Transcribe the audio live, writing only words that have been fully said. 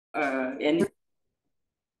And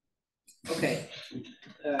okay,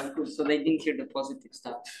 good. So they didn't hear the positive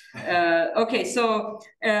stuff. Okay, so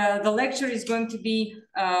the lecture is going to be,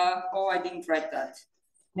 oh, I didn't write that.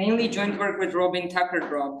 Mainly joint work with Robin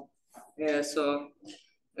Tucker-Drob. So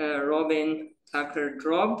Robin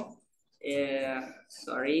Tucker-Drob,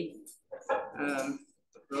 sorry,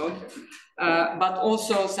 Rob. But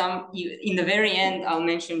also some, in the very end, I'll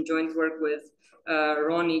mention joint work with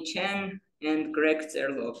Ronnie Chen and Greg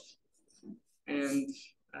Zerloff. And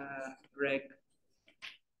Greg,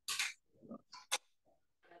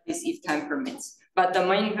 is if time permits. But the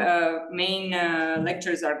main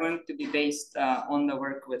lectures are going to be based on the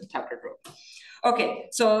work with Tucker-Drob. Okay,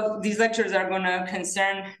 so these lectures are going to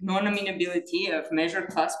concern non-amenability of measure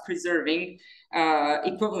class preserving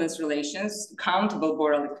equivalence relations, countable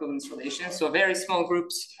Borel equivalence relations, so very small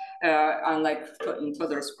groups, unlike in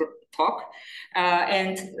Todor's talk.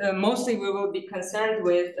 And mostly we will be concerned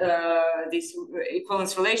with these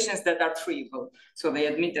equivalence relations that are treeable. So they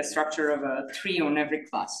admit a structure of a tree on every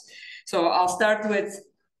class. So I'll start with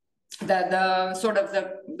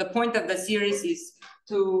the point of the series is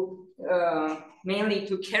to mainly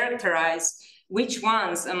to characterize which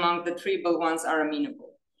ones among the treeable ones are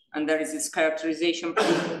amenable. And there is this characterization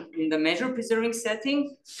in the measure preserving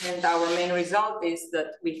setting. And our main result is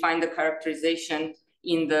that we find the characterization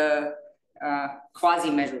in the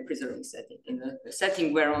quasi-measure preserving setting, in the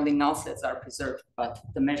setting where only null sets are preserved, but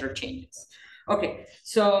the measure changes. Okay,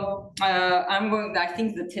 so I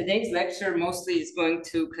think that today's lecture mostly is going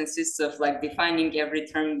to consist of like defining every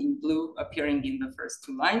term in blue appearing in the first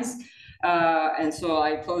two lines. And so I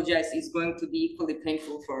apologize, it's going to be equally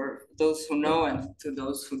painful for those who know and to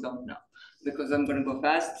those who don't know, because I'm going to go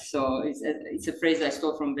fast. So it's a phrase I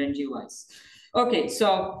stole from Benji Weiss. Okay,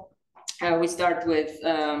 so we start with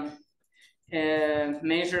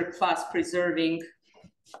measure class preserving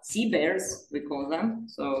C-bears, we call them.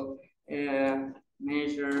 So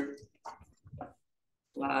measure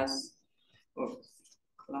class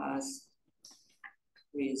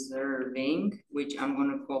preserving, which I'm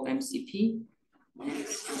going to call MCP.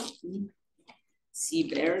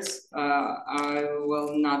 C-bears. I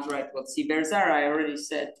will not write what C-bears are. I already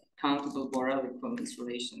said countable Borel equivalence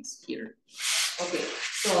relations here. Okay,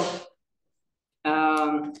 so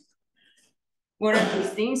what are these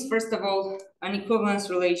things? First of all, an equivalence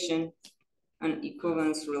relation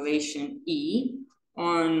E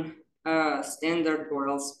on standard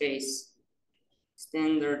Borel space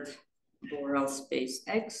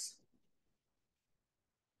X.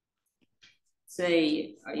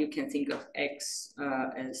 Say you can think of X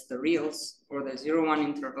as the reals or the 0-1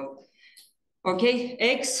 interval. Okay,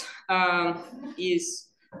 X is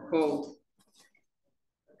called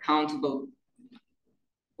countable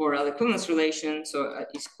Borel equivalence relation, so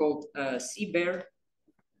it's called C-bear.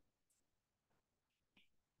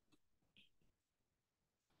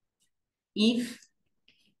 If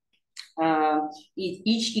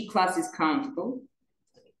each E class is countable,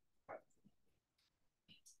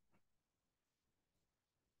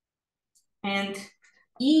 and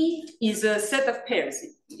E is a set of pairs.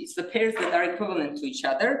 It's the pairs that are equivalent to each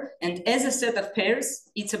other, and as a set of pairs,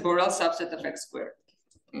 it's a Borel subset of X squared.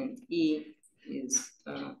 And E is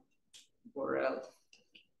a Borel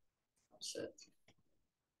subset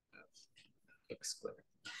of X squared.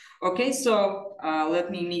 Okay, so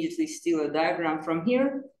let me immediately steal a diagram from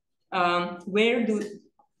here. Where do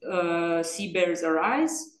C-bears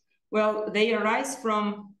arise? Well, they arise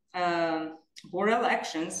from Borel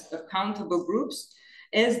actions of countable groups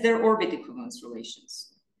as their orbit equivalence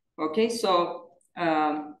relations. Okay, so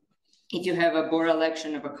if you have a Borel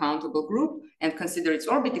action of a countable group and consider its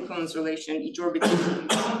orbit equivalence relation, each orbit is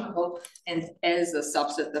countable, and as a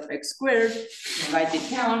subset of X squared, write it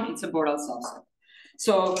down, it's a Borel subset.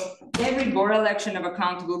 So every Borel action of a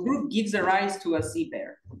countable group gives a rise to a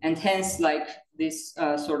C-bear, and hence like this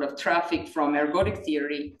sort of traffic from ergodic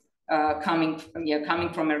theory, coming from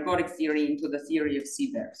ergodic theory into the theory of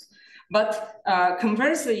C-bears. But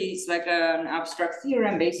conversely, it's like an abstract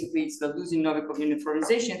theorem. Basically, it's the Luzin-Novikov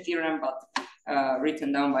uniformization theorem, but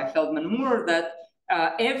written down by Feldman-Moore, that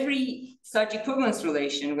every such equivalence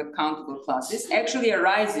relation with countable classes actually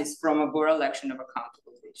arises from a Borel action of a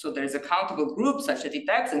countable group. So there's a countable group such that it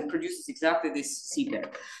acts and produces exactly this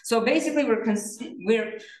C-bear. So basically,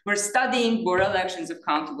 we're studying Borel actions of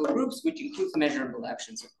countable groups, which includes measurable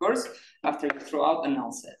actions, of course, after you throw out the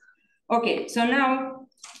null set. Okay, so now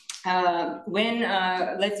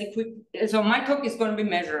let's equip. So my talk is going to be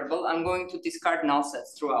measurable. I'm going to discard null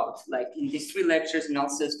sets throughout. Like in these 3 lectures, null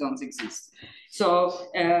sets don't exist. So,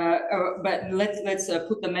 but let's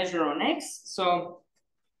put the measure on X. So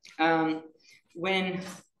when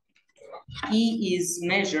E is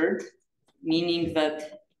measured, meaning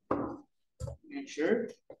that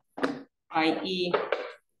measured, i.e.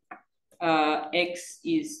 X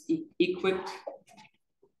is equipped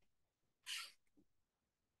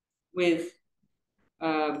with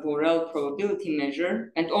Borel probability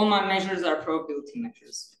measure, and all my measures are probability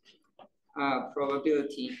measures.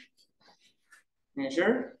 Probability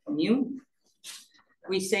measure, mu.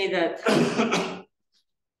 We say that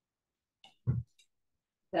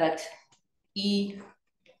that E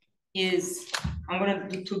is, I'm going to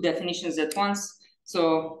do two definitions at once.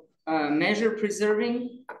 So measure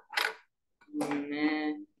preserving,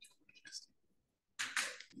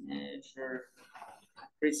 measure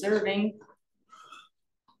preserving,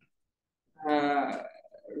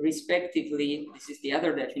 respectively, this is the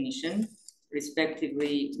other definition,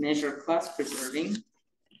 respectively measure class preserving.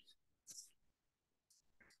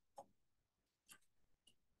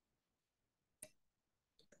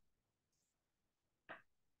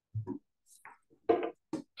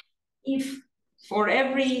 If for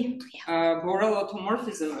every Borel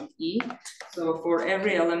automorphism of E, so for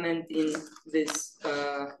every element in this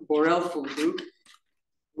Borel full group,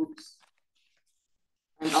 oops,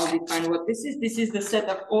 and I'll define what this is. This is the set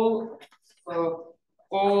of all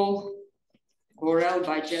Borel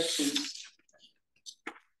bijections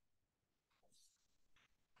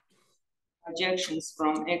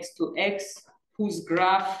from X to X, whose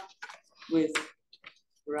graph with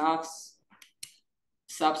graphs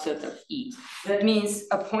subset of E. That means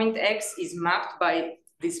a point X is mapped by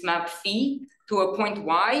this map phi to a point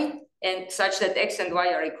Y, and such that X and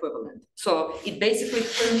Y are equivalent. So it basically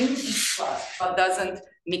permutes each class, but doesn't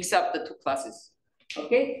mix up the two classes.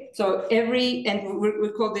 Okay, so and we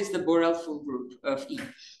call this the Borel full group of E.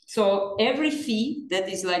 So every phi that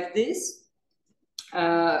is like this,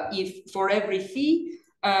 if for every phi,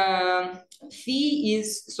 phi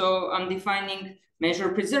is, so I'm defining measure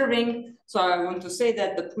preserving. So I want to say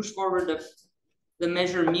that the push forward of the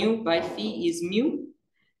measure mu by phi is mu.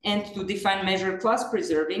 And to define measure class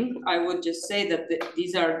preserving, I would just say that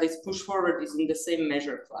this push forward is in the same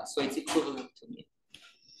measure class. So it's equivalent to mu.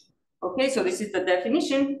 Okay, so this is the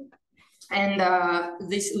definition. And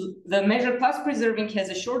the measure class preserving has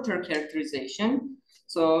a shorter characterization.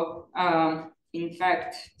 So in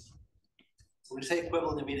fact, so when you say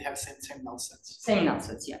equivalent, I mean have same null sets. Same null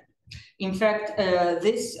sets, yeah. In fact,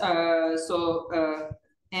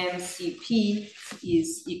 MCP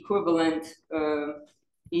is equivalent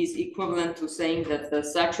to saying that the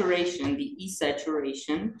saturation, the E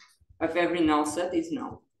saturation of every null set is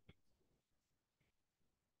null.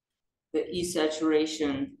 The E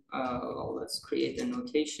saturation, let's create a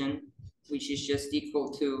notation, which is just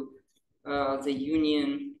equal to the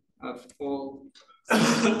union of all.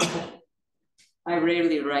 I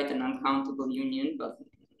rarely write an uncountable union, but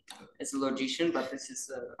as a logician, but this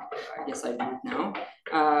is, I guess I do it now.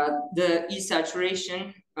 The E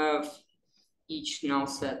saturation of each null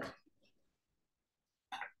set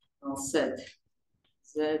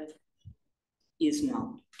Z is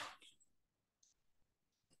null.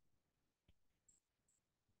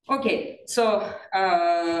 Okay, so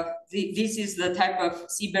this is the type of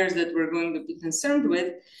C-bears that we're going to be concerned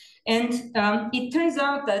with. And it turns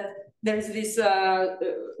out that there's this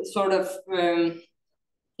sort of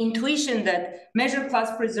intuition that measure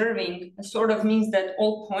class preserving sort of means that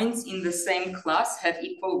all points in the same class have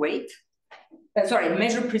equal weight.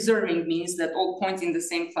 Measure preserving means that all points in the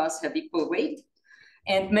same class have equal weight.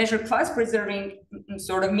 And measure class preserving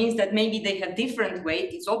sort of means that maybe they have different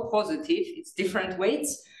weight. It's all positive, it's different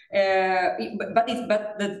weights, but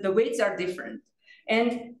the weights are different.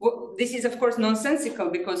 And this is, of course, nonsensical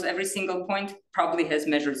because every single point probably has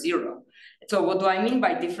measure 0. So what do I mean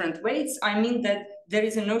by different weights? I mean that there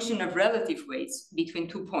is a notion of relative weights between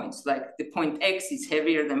 2 points, like the point X is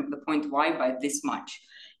heavier than the point Y by this much.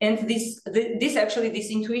 And this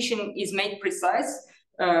intuition is made precise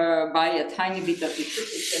by a tiny bit of the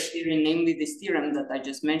triple set theory, namely this theorem that I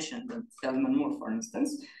just mentioned, the Feldman-Moore, for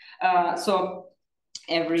instance. So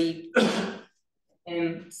every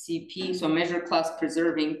MCP, so measure class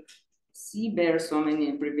preserving C bears so many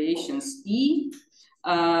abbreviations. E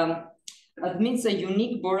admits a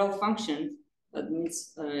unique Borel function,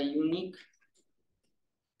 admits a unique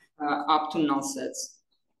up to null sets.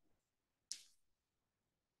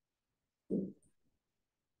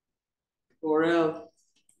 Borel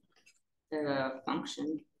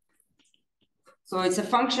function. So it's a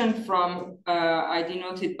function from, I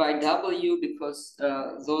denoted by W because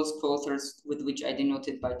those co-authors with which I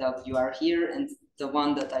denoted by W are here, and the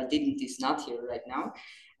one that I didn't is not here right now.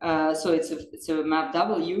 So it's a map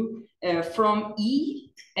W from E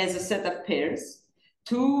as a set of pairs.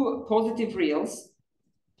 two positive reals,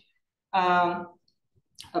 a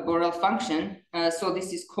Borel function. So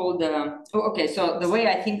this is called, so the way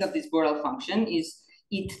I think of this Borel function is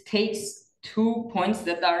it takes 2 points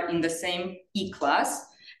that are in the same E class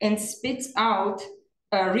and spits out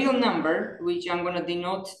a real number, which I'm going to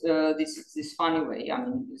denote this funny way,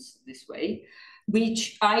 this way,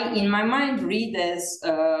 which I, in my mind, read as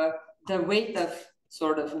the weight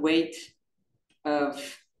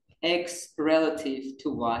of x relative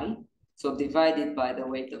to y, so divided by the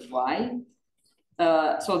weight of y.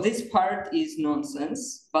 So this part is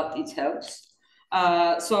nonsense, but it helps.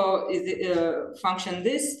 So is the function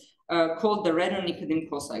this called the Redon-Nikodym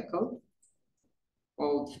cocycle,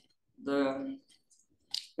 called the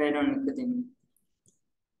Redon-Nikodym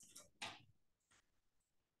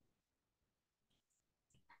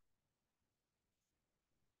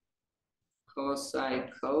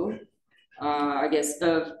cocycle, I guess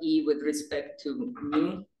of E with respect to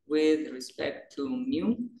mu,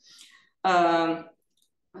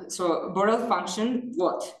 so Borel function,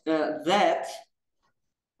 what?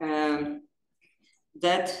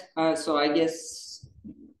 So I guess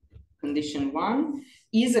condition 1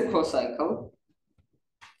 is a cocycle,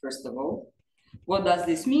 first of all. What does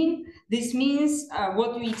this mean? This means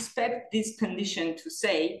what we expect this condition to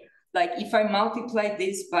say, like if I multiply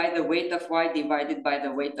this by the weight of y divided by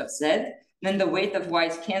the weight of z, then the weight of y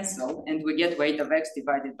is cancelled and we get weight of x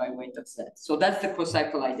divided by weight of z. So that's the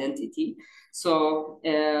cocycle identity. So,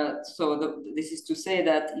 this is to say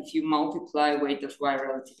that if you multiply weight of y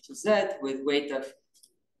relative to z with weight of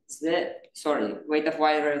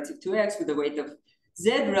y relative to x with the weight of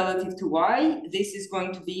z relative to y, this is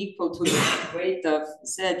going to be equal to the weight of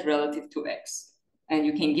z relative to x. And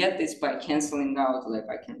you can get this by canceling out, like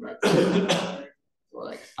I can write or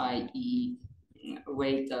like i.e.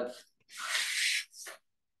 weight of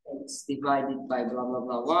x divided by blah, blah,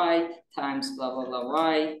 blah, y times blah, blah, blah,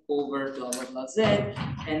 y over blah, blah, blah, z.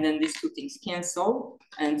 And then these two things cancel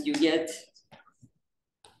and you get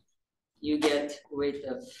weight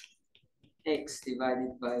of x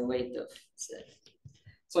divided by weight of z.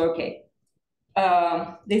 So, okay.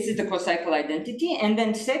 This is the cocycle identity, and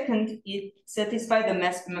then second, it satisfies the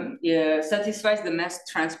mass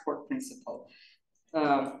transport principle.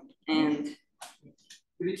 And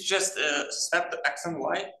could you just step the x and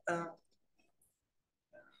y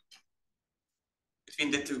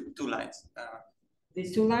between the two lines?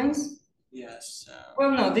 These two lines? Yes.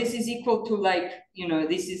 Well, no, this is equal to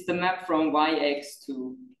this is the map from yx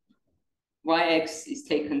to yx is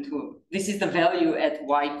taken to, this is the value at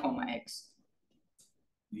y comma x.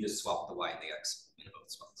 You just swap the y and the x in both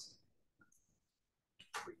spots.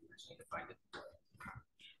 You just need to find it.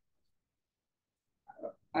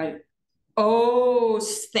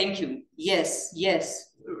 Thank you. Yes.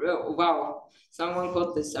 Wow. Someone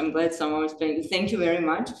got this. I'm glad someone was paying. Thank you very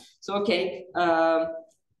much. So, okay.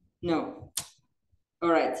 No. All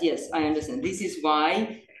right. Yes, I understand. This is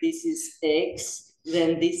y. This is x.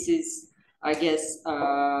 Then this is, I guess,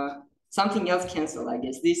 something else cancel, I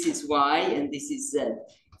guess. This is y and this is z.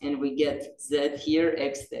 And we get z here,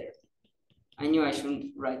 x there. I knew I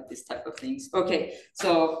shouldn't write this type of things. Okay,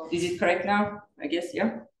 so is it correct now? I guess,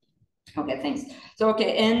 yeah? Okay, thanks. So,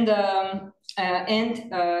 okay, and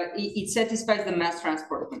it satisfies the mass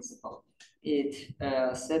transport principle. It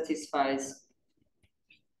satisfies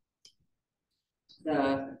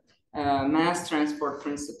the mass transport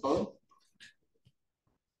principle.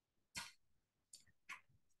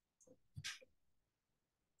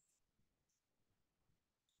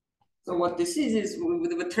 So what this is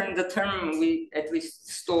the term we at least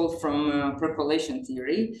stole from percolation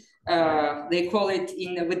theory. They call it,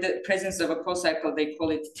 with the presence of a cocycle, they call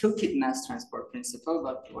it tilted mass transport principle,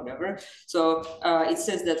 but whatever. So it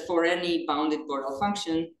says that for any bounded Borel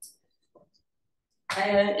function,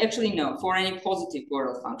 actually no, for any positive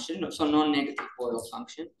Borel function, so non-negative Borel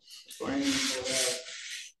function, for any Borel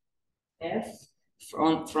f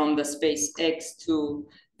from the space x to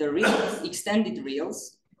the reals, extended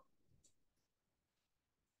reals,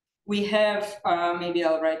 we have, maybe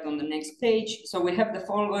I'll write on the next page. So we have the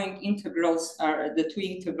following integrals, the two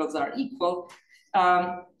integrals are equal.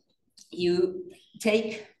 You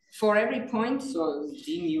take for every point, so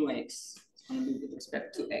d mu x, it's going to be with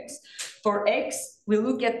respect to x. For x, we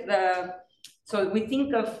look at so we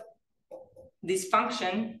think of this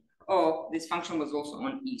function. Oh, this function was also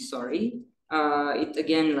on E, sorry. It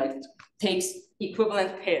again takes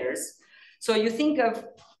equivalent pairs. So you think of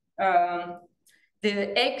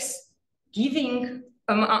the x giving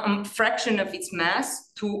a fraction of its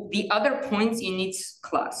mass to the other points in its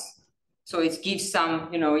class. So it gives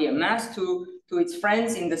some, mass to to its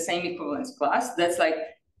friends in the same equivalence class. That's like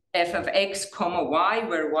f of x comma y,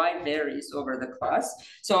 where y varies over the class.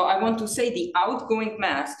 So I want to say the outgoing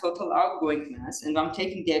mass, total outgoing mass, and I'm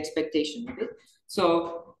taking the expectation of it.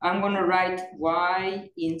 So I'm going to write y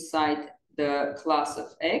inside the class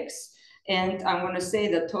of x, and I'm going to say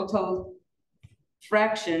the total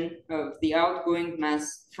fraction of the outgoing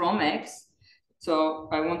mass from x. So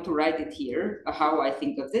I want to write it here, how I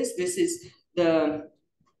think of this. This is the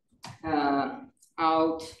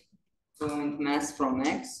outgoing mass from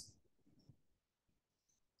x.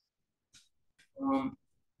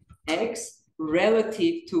 X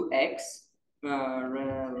relative to x,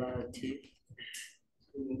 relative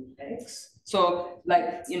to x. So,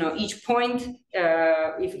 like, you know, each point,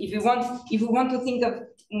 if we want to think of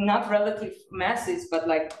not relative masses, but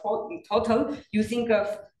like total, you think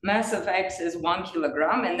of mass of x as 1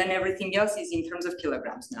 kilogram, and then everything else is in terms of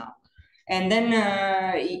kilograms now. And then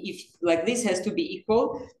if like this has to be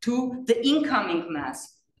equal to the incoming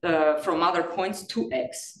mass from other points to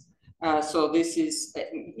x. So this is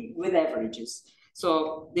with averages.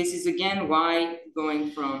 So this is again y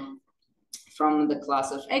going from the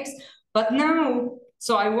class of x. But now,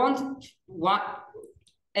 so I want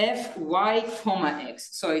f y comma x.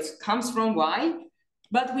 So it comes from y,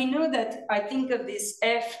 but we know that I think of this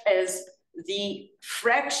f as the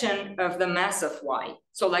fraction of the mass of y.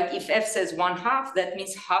 So like if f says 1/2, that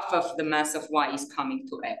means half of the mass of y is coming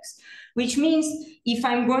to x. Which means if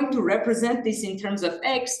I'm going to represent this in terms of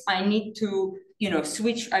x, I need to, you know,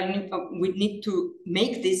 switch. We need to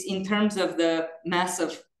make this in terms of the mass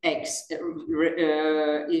of x,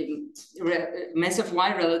 mass of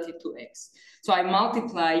y relative to x. So I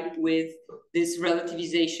multiply with this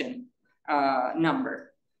relativization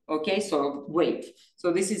number. Okay, so weight.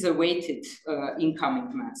 So this is a weighted incoming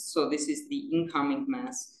mass. So this is the incoming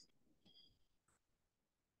mass.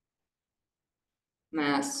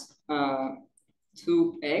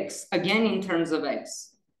 To x, again in terms of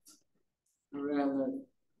x.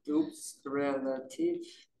 Relative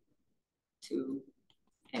to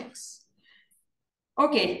x.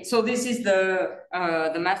 Okay, so this is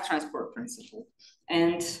the mass transport principle.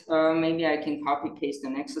 And maybe I can copy paste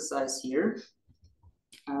an exercise here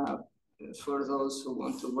for those who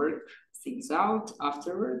want to work things out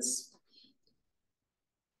afterwards.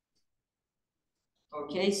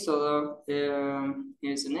 Okay, so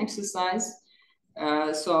here's an exercise.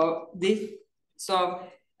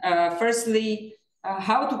 Firstly,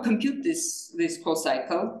 how to compute this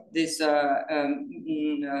cocycle, this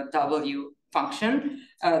W function,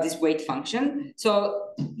 this weight function.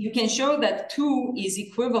 So you can show that 2 is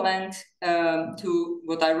equivalent to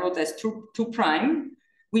what I wrote as 2 prime,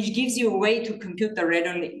 which gives you a way to compute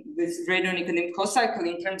this radon-Nicodim cocycle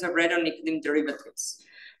in terms of radon-Nicodim derivatives.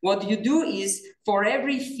 What you do is for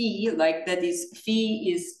every phi, like that is phi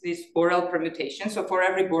is this Borel permutation. So for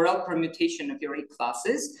every Borel permutation of your 8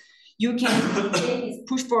 classes, you can take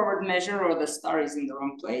push forward measure, or the star is in the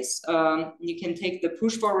wrong place. You can take the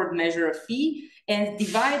push forward measure of phi and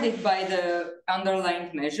divide it by the underlying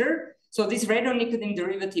measure. So this radon-Nicodim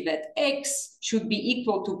derivative at x should be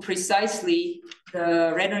equal to precisely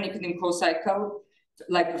the radon-Nicodim cocycle,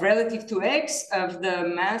 like relative to x of the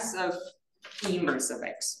mass of inverse of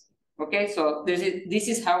x. Okay, so this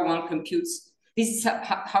is how one computes, this is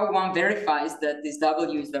how one verifies that this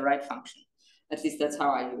W is the right function. At least that's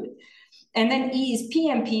how I do it. And then E is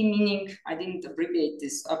PMP, meaning I didn't abbreviate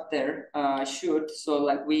this up there, I should. So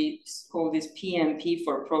like we call this PMP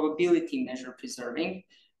for probability measure preserving.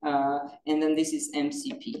 And then this is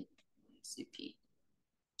MCP.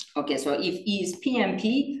 Okay, so if E is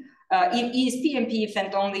PMP, if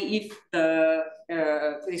and only if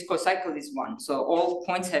this cocycle is 1. So all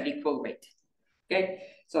points have equal weight. Okay,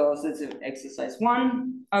 so this is exercise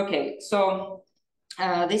 1. Okay, so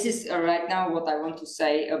this is right now what I want to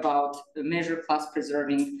say about the measure class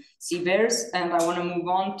preserving C-bears, and I want to move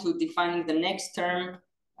on to defining the next term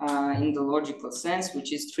in the logical sense,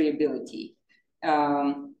 which is treeability.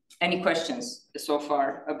 Any questions so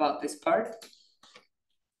far about this part?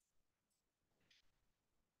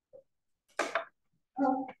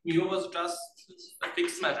 Mu was just a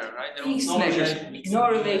fixed measure, right? There was Fixed no measures, relation. no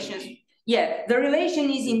relations. Yeah, the relation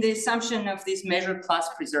is in the assumption of this measure class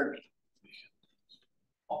preserving.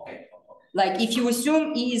 Okay. Like if you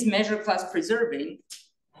assume E is measure class preserving,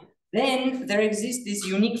 then there exists this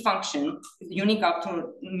unique function, unique up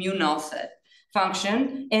to mu null set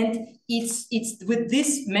function, and it's with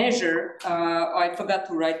this measure. I forgot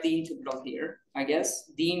to write the integral here. I guess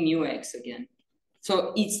d mu x again.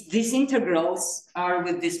 So it's these integrals are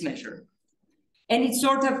with this measure. And it's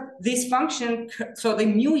sort of this function, so the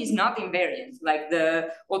mu is not invariant, like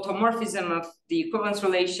the automorphism of the equivalence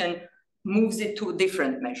relation moves it to a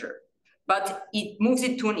different measure, but it moves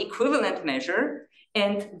it to an equivalent measure,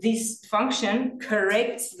 and this function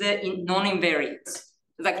corrects the non-invariance.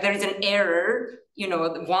 Like there is an error, you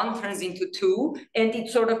know, the 1 turns into 2, and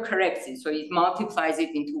it sort of corrects it. So it multiplies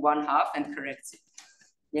it into 1/2 and corrects it.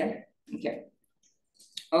 Yeah, okay.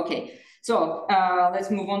 Okay, so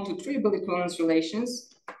let's move on to treatable equivalence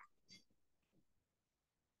relations.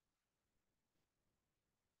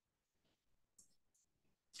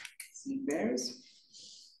 C-pairs.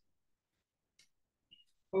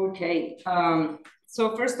 Okay,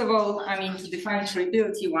 so first of all, I mean, to define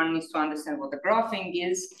treatability, one needs to understand what the graphing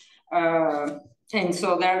is. And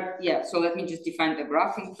so there, yeah, so let me just define the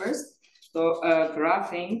graphing first. So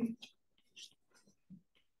graphing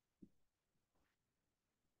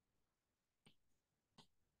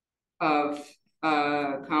of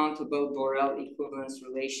countable Borel equivalence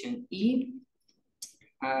relation E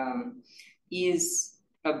is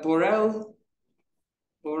a Borel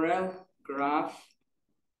graph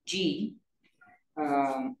G,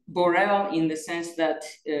 Borel in the sense that,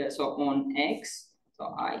 so on X, so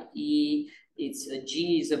i.e. it's a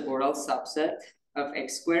G is a Borel subset of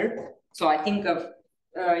X squared. So I think of,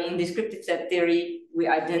 in descriptive set theory, we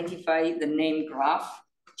identify the name graph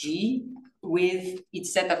G with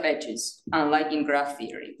its set of edges, unlike in graph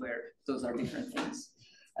theory, where those are different things.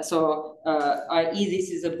 So i.e. this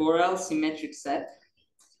is a Borel symmetric set.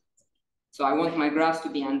 So I want my graphs to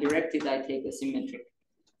be undirected, I take a symmetric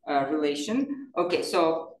relation. Okay,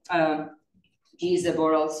 so G is a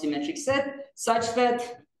Borel symmetric set such that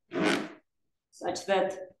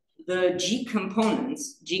the G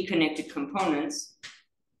components, G connected components,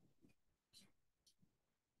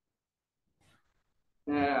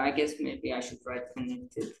 I guess maybe I should write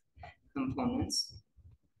connected components,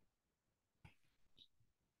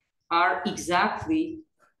 are exactly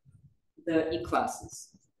the E classes.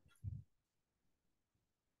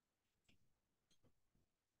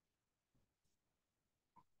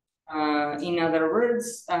 In other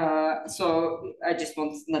words, so I just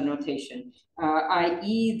want the notation,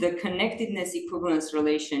 i.e. the connectedness equivalence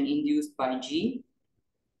relation induced by G,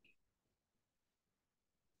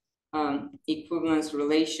 equivalence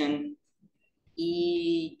relation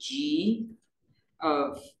EG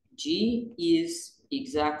of G is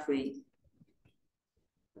exactly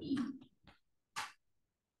E.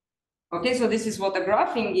 Okay, so this is what the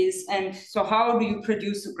graphing is. And so how do you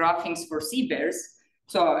produce graphings for C-pairs?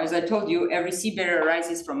 So as I told you, every C-pair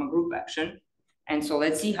arises from a group action. And so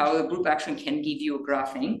let's see how the group action can give you a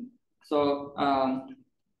graphing. So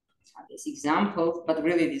this example, but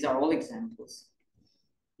really these are all examples.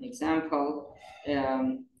 Example,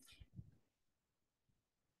 I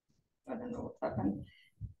don't know what happened.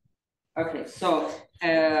 Okay, so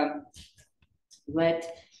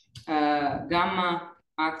let gamma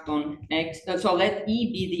act on X. So let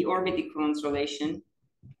E be the orbit equivalence relation.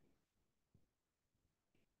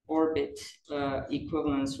 Orbit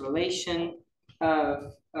equivalence relation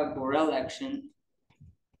of a Borel action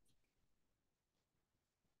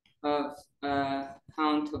of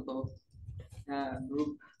countable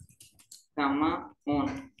group gamma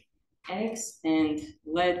on X, and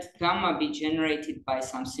let gamma be generated by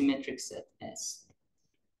some symmetric set S.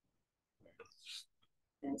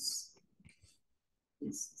 S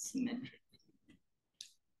is symmetric.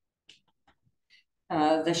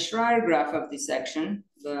 The Schreier graph of this action,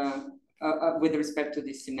 with respect to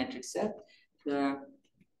this symmetric set, the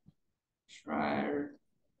Schreier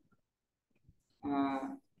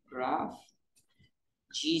graph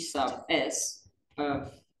G sub S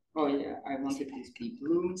of, oh yeah, I wanted this to be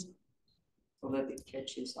blue so that it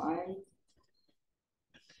catches eye.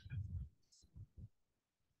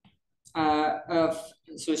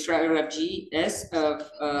 So Schreier graph G S of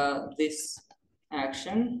this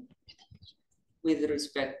action with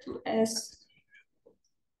respect to S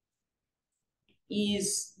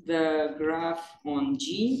is the graph on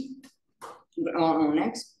G, on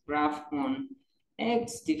X, graph on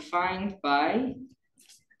X defined by,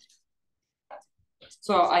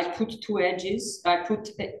 so I put two edges, I put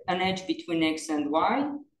an edge between X and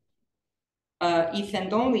Y, if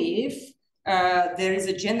and only if there is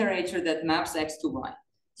a generator that maps X to Y.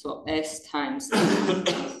 So S times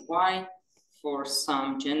Y for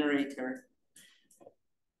some generator.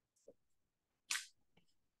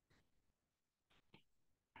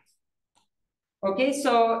 Okay,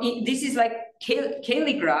 so this is like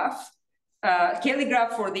Cayley graph. Cayley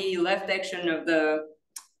graph for the left action of the,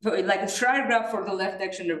 like a Schreier graph for the left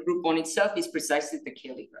action of group on itself is precisely the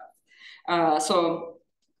Cayley graph. So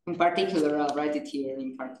In particular, I'll write it here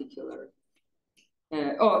in particular.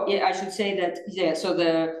 Oh, yeah, I should say that, yeah, so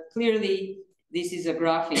clearly this is a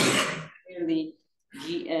graphing. Clearly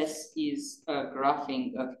GS is a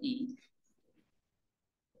graphing of E.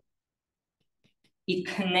 It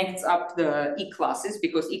connects up the E classes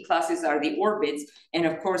because E classes are the orbits. And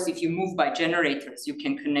of course, if you move by generators, you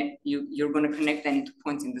can connect, you're going to connect them into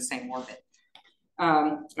points in the same orbit.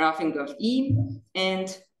 Graphing of E,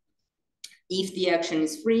 and if the action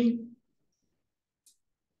is free,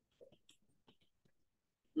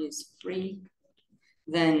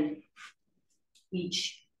 then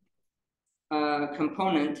each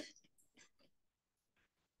component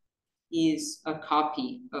is a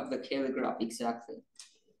copy of the Cayley graph exactly.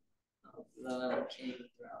 Of the Cayley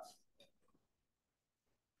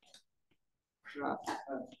graph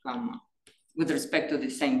of gamma with respect to the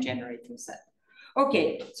same generating set.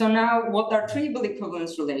 Okay, so now what are treeable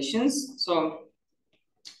equivalence relations? So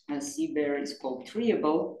a C-bear is called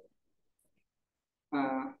treeable.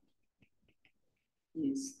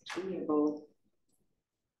 Is treeable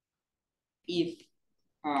if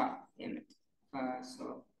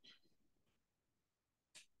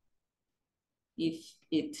if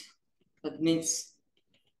it admits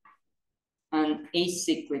an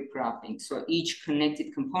acyclic graphing. So each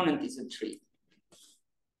connected component is a tree.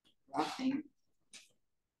 Graphing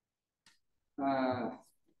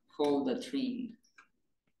called a tree.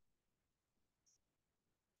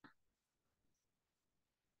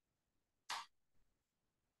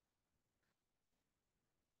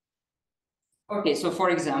 Okay, so for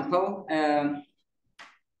example,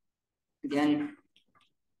 again,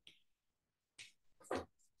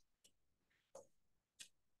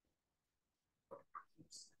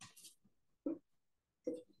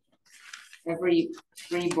 every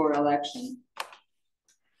free Borel action.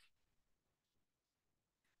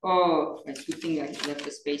 Oh, I keep thinking I left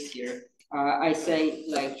a space here. I say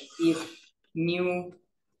like if mu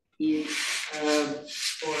is a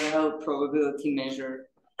Borel probability measure.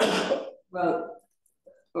 Well,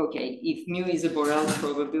 okay, if mu is a Borel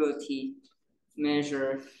probability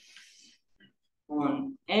measure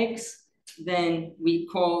on X, then we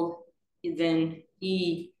call, then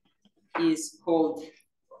E is called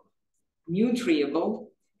mu treeable,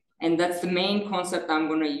 and that's the main concept I'm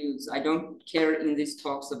going to use. I don't care in these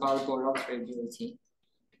talks about Borel treeability.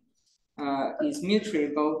 Is mu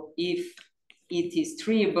treeable if it is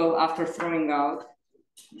treeable after throwing out,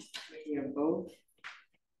 treeable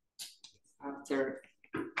after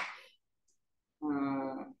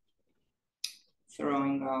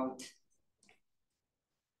throwing out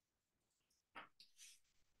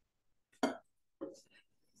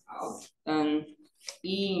an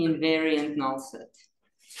E invariant null set.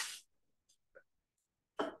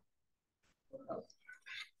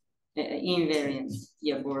 Invariant,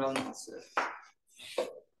 yeah, Borel null set.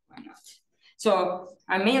 Why not? So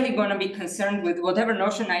I'm mainly going to be concerned with whatever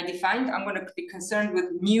notion I defined. I'm going to be concerned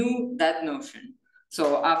with mu that notion.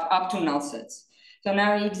 So up to null sets. So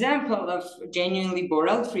now an example of genuinely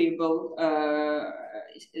Borel treeable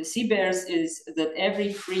C-bears is that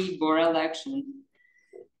every free Borel action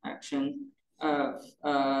of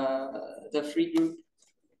the free group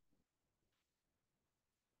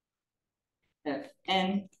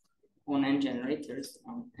Fn on n generators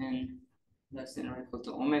on n less than or equal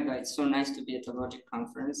to omega. It's so nice to be at a logic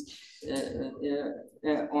conference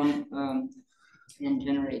on n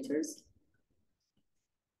generators.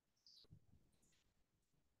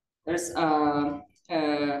 There's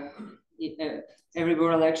every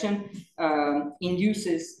Borel action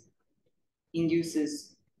induces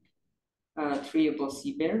treeable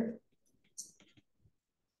C-bear.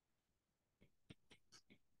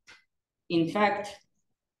 In fact,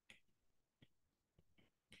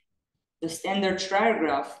 the standard Schreier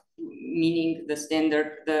graph, meaning the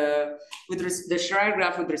standard, the Schreier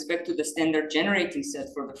graph with respect to the standard generating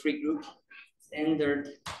set for the free group, standard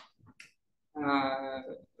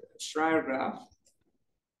Schreier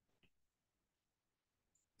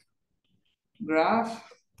graph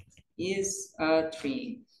is a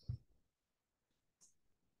tree.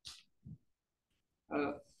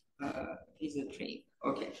 Is a tree.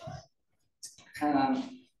 Okay.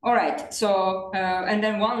 All right. So and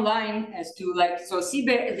then one line as to like so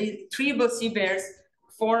C-bear, the treeable C-bears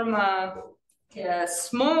form a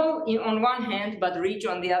small on one hand but rich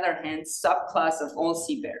on the other hand subclass of all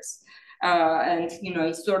C-bears, and you know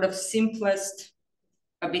it's sort of simplest,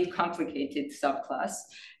 a bit complicated subclass,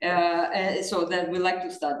 so that we like to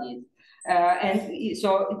study it. And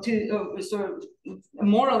so so a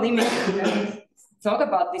moral image. Thought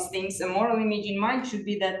about these things, a moral image in mind should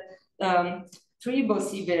be that treeable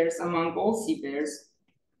C-bears among all C-bears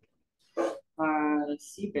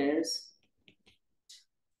C pairs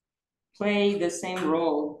play the same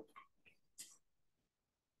role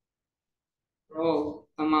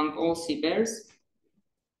among all C pairs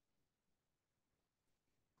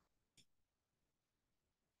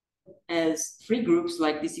as free groups,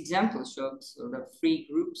 like this example showed, sort of free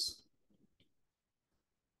groups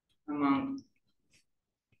among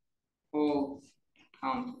all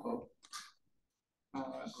countable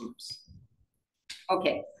groups.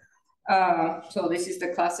 Okay. So this is the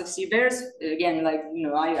class of C-bears. Again, like,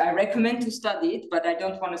 I recommend to study it, but I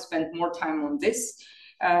don't want to spend more time on this.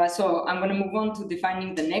 So I'm going to move on to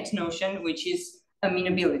defining the next notion, which is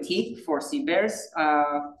amenability for C-bears.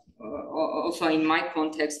 Also in my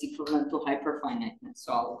context, equivalent to hyperfiniteness.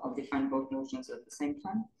 So I'll define both notions at the same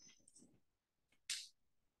time.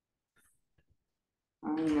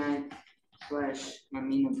 Finite /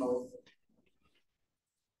 amenable.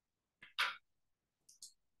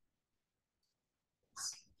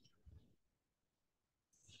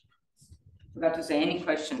 Forgot to say, any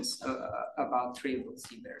questions about treatable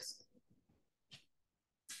C-bears?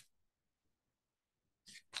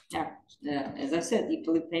 Yeah, as I said,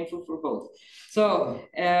 equally painful for both. So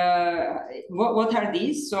what are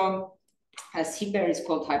these? So a C-bear is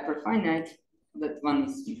called hyperfinite. That one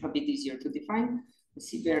is a bit easier to define. The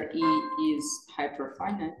C-bear E is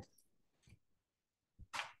hyperfinite.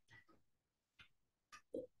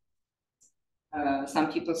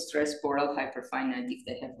 Some people stress Borel hyperfinite if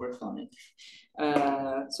they have worked on it.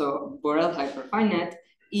 So Borel hyperfinite,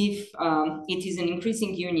 if it is an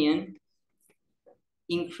increasing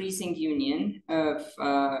union of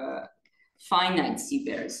finite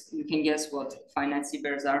C-bears. You can guess what finite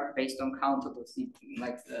C-bears are based on countable C,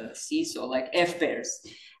 like the C, so like F-bears,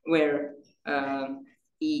 where En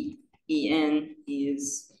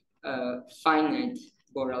is a finite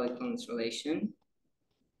Borel equivalence relation.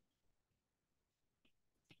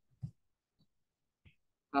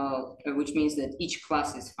 Which means that each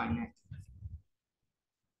class is finite.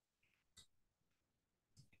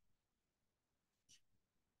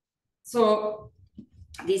 So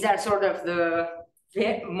these are sort of the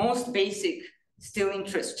most basic still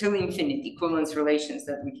infinite equivalence relations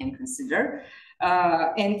that we can consider.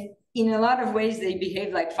 And in a lot of ways, they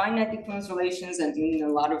behave like finite equivalence relations, and in a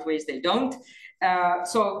lot of ways, they don't.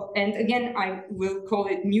 And again, I will call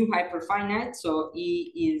it mu hyperfinite. So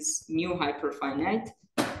E is mu hyperfinite.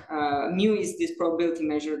 Mu is this probability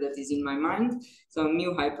measure that is in my mind. So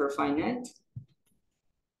mu hyperfinite,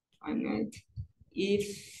 if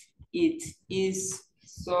it is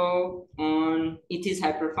so on, it is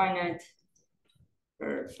hyperfinite,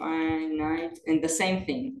 and the same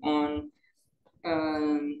thing on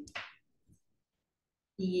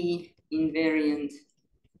E invariant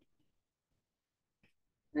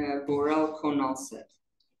Borel conal set.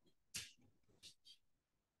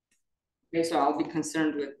 Okay, so I'll be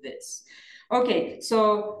concerned with this. Okay,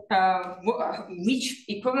 so which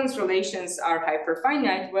equivalence relations are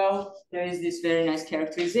hyperfinite? Well, there is this very nice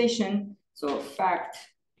characterization. So fact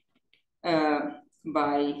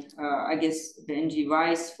by, I guess, Benji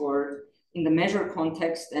Weiss for in the measure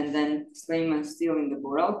context, and then Slayman still in the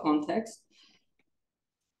Borel context.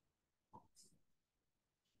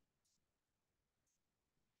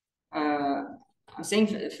 I'm saying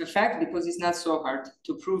for fact because it's not so hard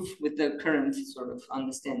to prove with the current sort of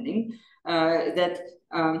understanding that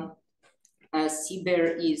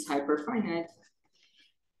C-bear is hyperfinite.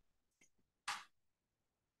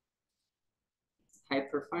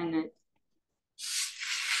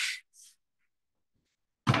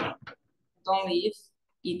 Only if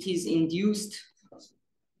it is induced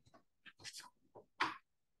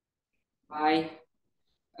by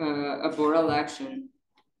a Borel action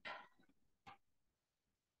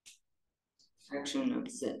of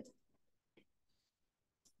Z.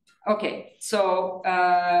 Okay, so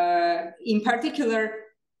in particular,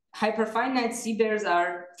 hyperfinite C-bears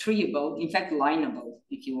are treeable, in fact, lineable,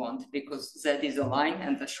 if you want, because Z is a line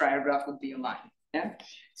and the Schreier graph would be a line. Yeah.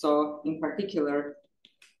 So in particular,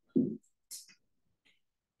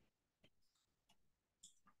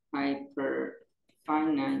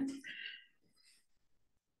 hyperfinite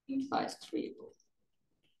implies treeable.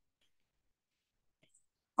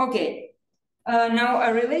 Okay. Now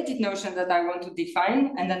a related notion that I want to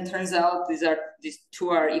define, and then turns out these two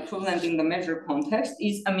are equivalent in the measure context,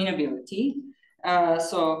 is amenability.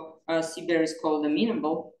 So a C-bear is called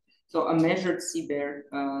amenable. So a measured C-bear,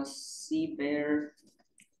 C-bear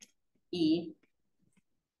E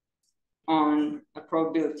on a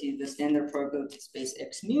probability, the standard probability space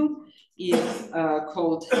X mu is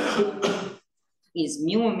called is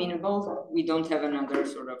mu amenable. We don't have another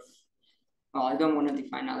sort of well, I don't want to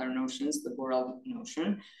define other notions, the Borel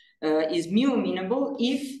notion, is mu amenable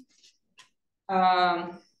if,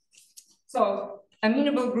 so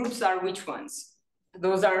amenable groups are which ones?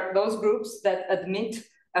 Those are those groups that admit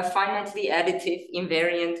a finitely additive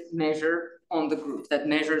invariant measure on the group that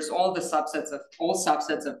measures all subsets of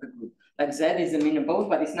the group. Like Z is amenable,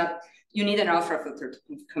 but it's not, you need an alpha filter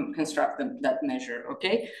to construct that measure,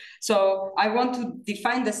 okay? So I want to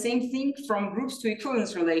define the same thing from groups to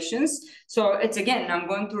equivalence relations. So it's again, I'm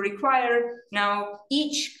going to require now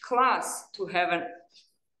each class to have a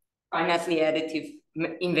finitely additive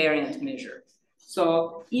invariant measure.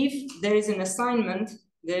 So if there is an assignment,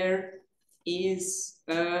 there is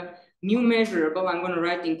a mu measurable. I'm going to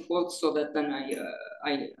write in quotes so that then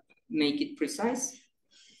I make it precise.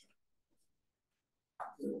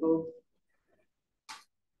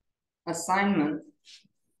 Assignment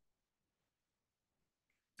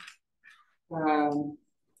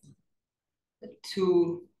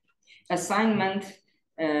to assignment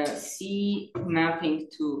C mapping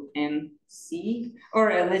to MC, or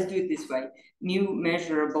let's do it this way: mu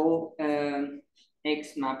measurable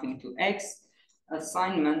X mapping to X,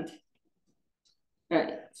 assignment.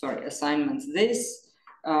 Assignment this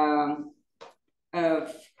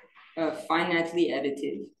finitely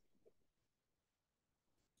additive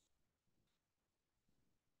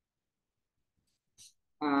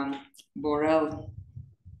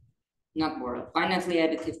finitely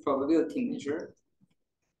additive probability measure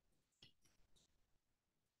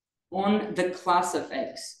on the class of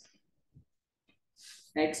X.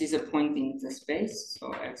 X is a point in the space,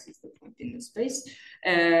 so X is the point in the space.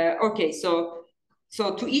 Okay, so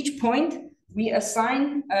to each point, we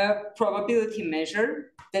assign a probability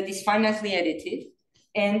measure that is finitely additive,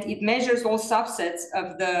 and it measures all subsets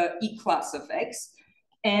of the E class of X.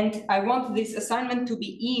 And I want this assignment to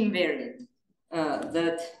be E invariant.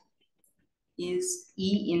 That is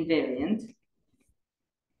E invariant.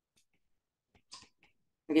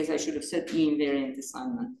 I guess I should have said E invariant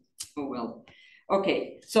assignment. Oh well.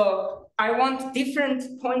 Okay, so I want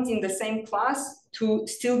different points in the same class to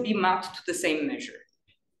still be mapped to the same measure.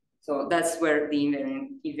 So that's where the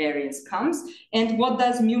invariance comes. And what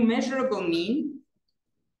does mu measurable mean?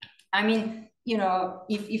 I mean, you know,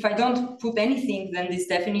 if I don't put anything, then this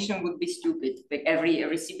definition would be stupid. Like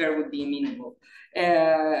every C-bar would be amenable.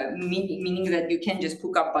 Meaning that you can just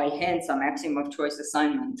cook up by hand some axiom of choice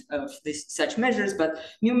assignment of such measures. But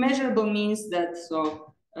mu measurable means that,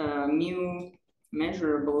 so mu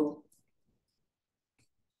measurable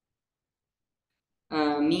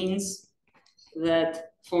means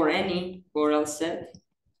that for any Borel set,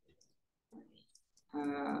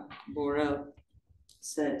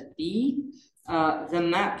 set B, the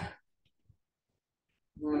map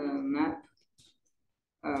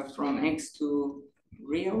from X to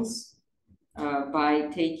reals by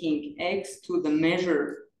taking X to the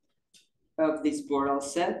measure of this Borel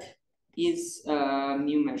set is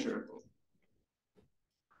mu measurable.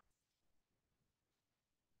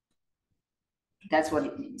 That's what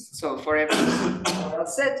it means. So for every Borel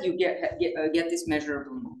set, you get this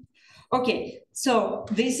measurable map. Okay, so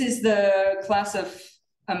this is the class of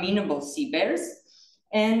amenable C-bars,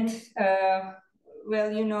 and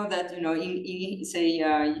well, you know that in say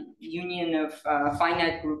union of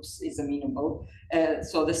finite groups is amenable.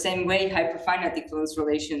 So the same way hyperfinite equivalence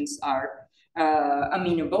relations are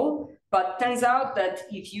amenable. But turns out that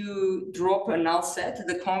if you drop a null set,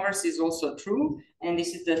 the converse is also true, and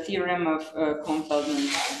this is the theorem of Kohn-Feldman.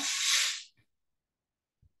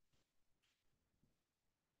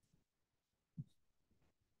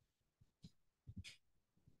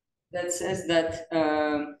 That says that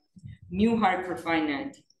mu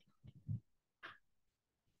hyperfinite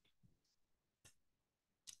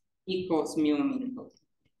equals mu amenable.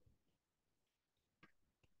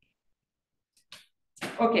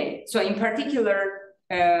 Okay, so in particular,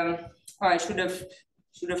 I should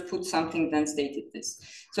have put something then stated this.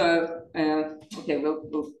 So okay,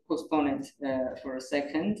 we'll postpone it for a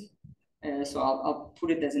second. So I'll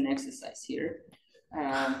put it as an exercise here.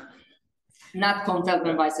 Not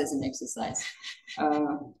Kohn-Feldman Weiss as an exercise.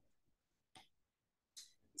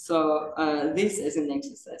 So this is an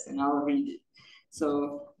exercise, and I'll read it.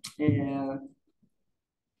 So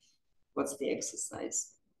what's the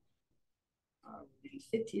exercise? Didn't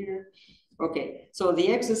fit here. Okay, so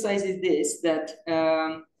the exercise is this, that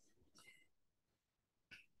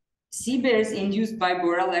C-bars induced by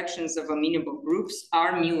Borel actions of amenable groups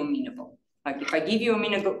are mu amenable. Like if I give you a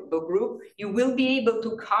amenable group, you will be able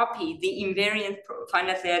to copy the invariant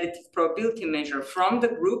finitely additive probability measure from the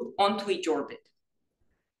group onto each orbit.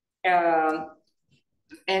 And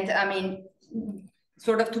I mean,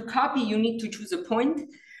 sort of to copy, you need to choose a point,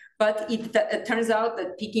 but it turns out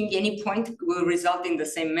that picking any point will result in the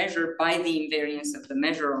same measure by the invariance of the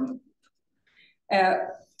measure on the group.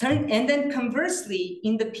 And then conversely,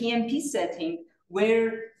 in the PMP setting,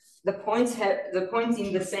 where the points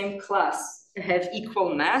in the same class have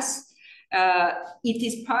equal mass, it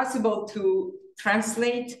is possible to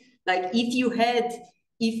translate, like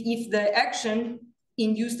if the action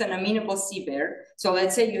induced an amenable C-bear. So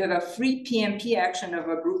let's say you have a free PMP action of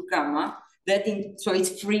a group gamma, so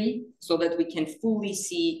it's free so that we can fully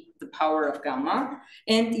see the power of gamma,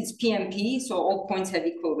 and it's PMP, so all points have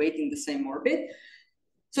equal weight in the same orbit.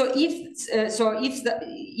 So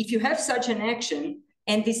if you have such an action,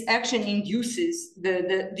 and this action induces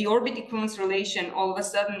the orbit equivalence relation all of a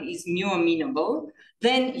sudden is mu amenable,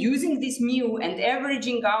 then using this mu and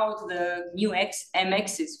averaging out the mu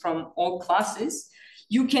mx's from all classes,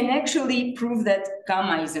 you can actually prove that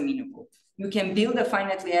gamma is amenable. You can build a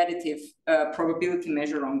finitely additive probability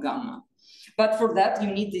measure on gamma. But for that, you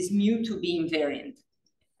need this mu to be invariant.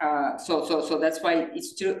 So that's why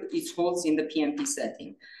it holds in the PMP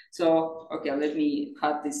setting. So, okay, let me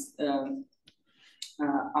cut this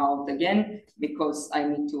out again, because I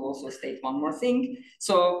need to also state one more thing.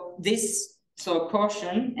 So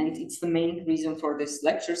caution, and it's the main reason for this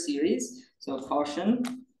lecture series. So caution,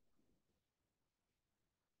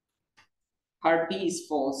 part B is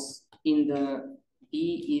false in the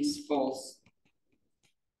B is false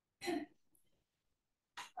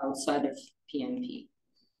outside of PMP.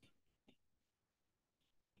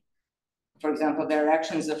 For example, there are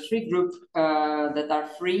actions of free group that are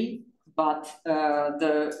free, but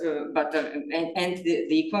the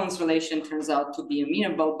equivalence relation turns out to be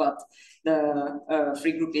amenable, but the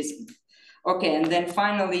free group isn't. Okay, and then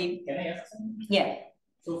finally, can I ask something? Yeah.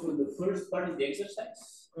 So for the first part of the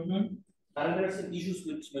exercise, are there some issues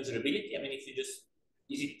with measurability? I mean, if you just,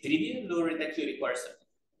 is it trivial or it actually requires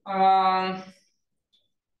something?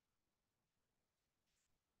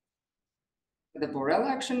 The Borel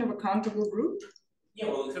action of a countable group? Yeah,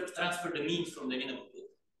 well, we have to transfer the means from the minimal group,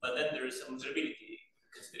 but then there is some measurability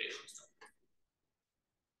considerations.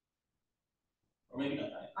 Or maybe not.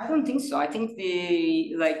 I don't think so. I think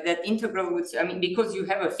that integral would, I mean, because you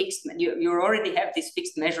have a fixed, you already have this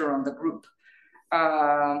fixed measure on the group,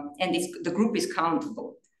 and the group is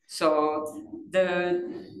countable. So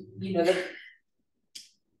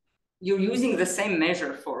you're using the same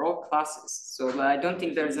measure for all classes. So I don't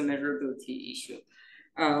think there's a measurability issue.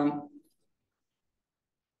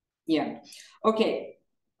 Yeah, okay.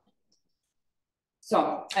 So,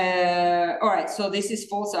 all right, so this is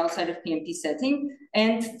false outside of PMP setting.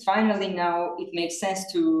 And finally, now it makes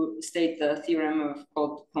sense to state the theorem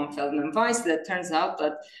called Kohn-Feldman-Weiss that turns out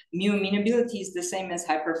that mu amenability is the same as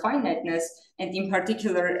hyperfiniteness. And in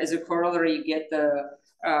particular, as a corollary, you get the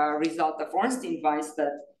result of Ornstein-Weiss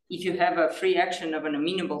that if you have a free action of an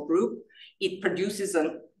amenable group, it produces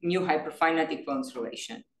a mu hyperfinite equivalence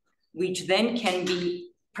relation, which then can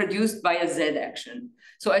be produced by a Z action.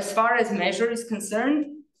 So as far as measure is concerned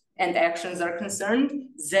and actions are concerned,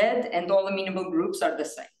 Z and all amenable groups are the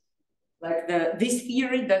same. Like this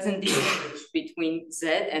theory doesn't distinguish between Z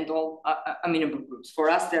and all amenable groups. For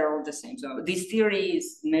us, they're all the same. So this theory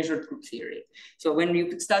is measured group theory. So when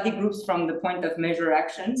you study groups from the point of measure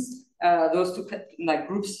actions, those two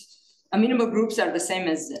amenable groups are the same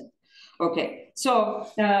as Z. Okay, so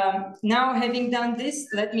now having done this,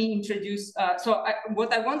 let me introduce,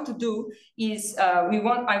 what I want to do is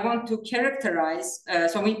I want to characterize,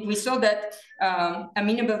 so we saw that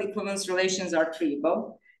amenable equivalence relations are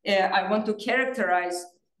treeable. I want to characterize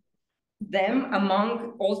them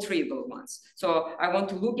among all treeable ones. So I want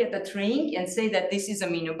to look at the treeing and say that this is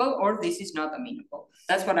amenable or this is not amenable.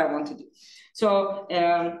 That's what I want to do. So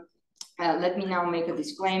let me now make a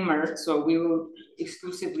disclaimer. So we will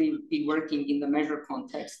exclusively be working in the measure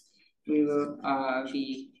context. We will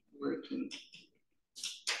be working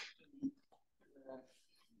in the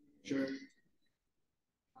measure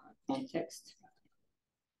context,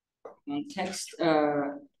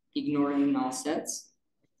 ignoring null sets.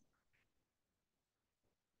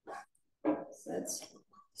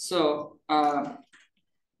 So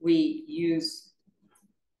we use,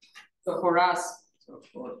 so for us,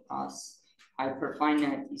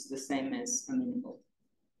 hyperfinite is the same as amenable.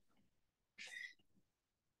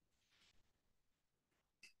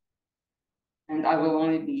 And I will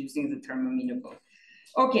only be using the term amenable.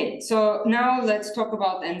 Okay, so now let's talk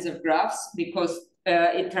about ends of graphs, because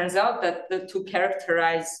it turns out that to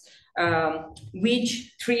characterize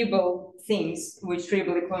which treeable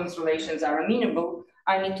equivalence relations are amenable,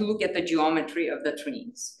 I need to look at the geometry of the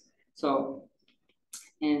trees. So,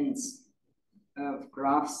 and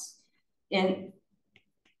graphs. And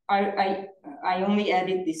I only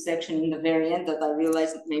added this section in the very end that I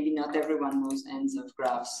realized that maybe not everyone knows ends of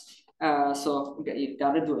graphs. So you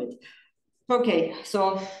gotta do it. Okay,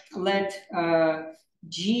 so let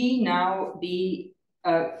G now be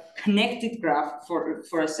a connected graph for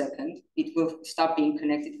a second. It will stop being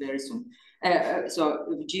connected very soon. So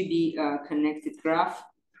G be a connected graph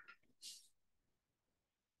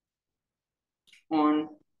on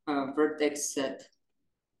a vertex set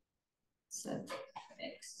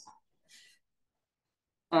X.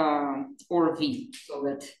 Or V, so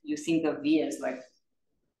that you think of V as like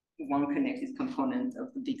one connected component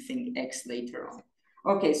of the big thing X later on.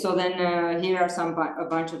 Okay, so then here are a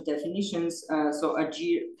bunch of definitions. So a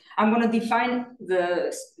G, I'm going to define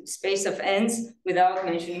the space of ends without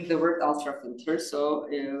mentioning the word ultrafilter. So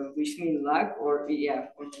wish me luck, or yeah,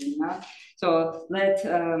 or maybe not. So let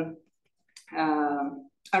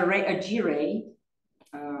a G-ray,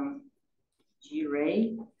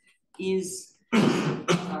 G-ray is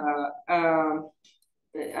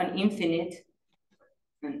an infinite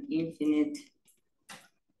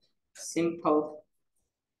simple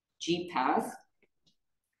G path,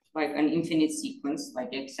 like an infinite sequence,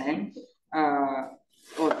 like Xn, or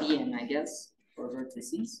Vn, I guess, for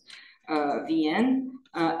vertices, Vn,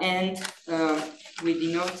 and we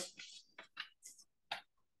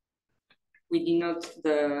denote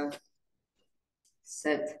the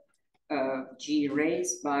set G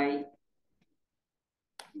rays by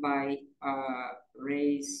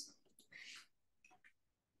rays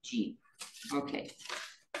G. Okay.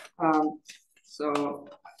 So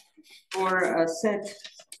for a set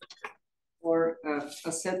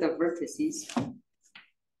of vertices,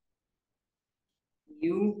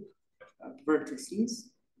 U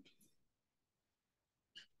vertices,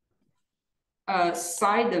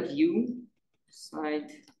 side of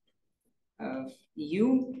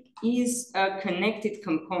U is a connected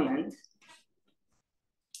component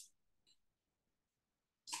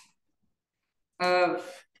of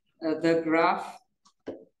the graph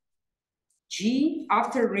G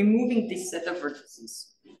after removing this set of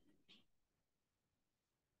vertices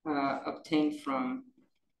obtained from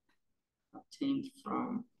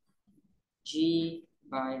G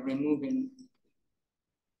by removing.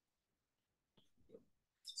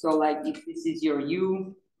 So like if this is your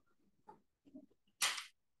U,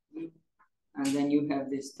 and then you have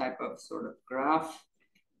this type of sort of graph,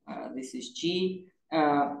 this is G,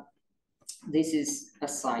 this is a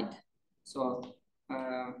side. So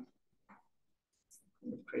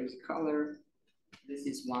crazy color, this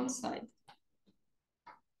is one side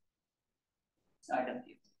of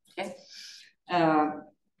U, okay?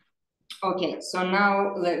 Okay, so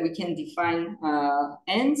now we can define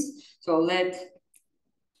ends. So let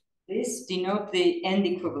this denote the end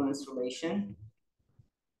equivalence relation.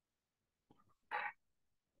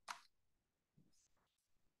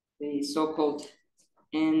 The so-called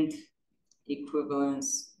end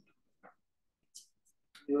equivalence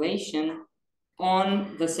relation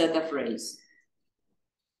on the set of rays.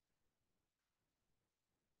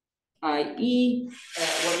 I.e.,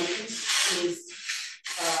 what it is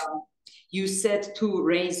you set two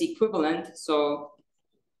rays equivalent. So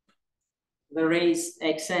the rays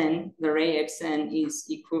Xn, the ray Xn is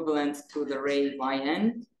equivalent to the ray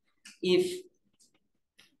Yn. If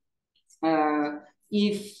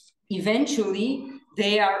eventually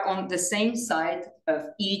they are on the same side of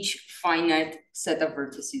each finite set of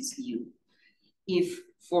vertices U. If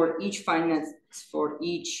for each finite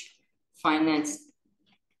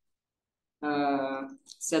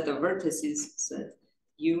set of vertices, set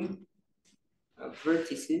U of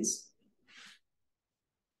vertices,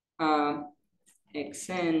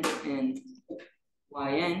 Xn and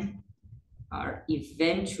Yn are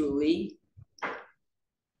eventually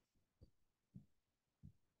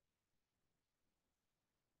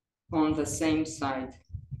on the same side.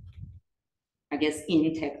 I guess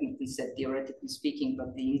in technically said, theoretically speaking,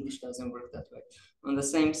 but the English doesn't work that way. On the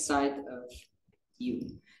same side of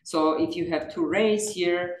U. So if you have two rays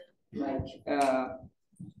here, like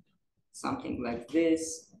something like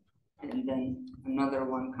this, and then another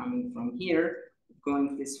one coming from here,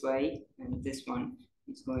 going this way, and this one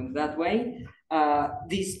is going that way,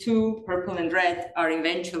 these two, purple and red, are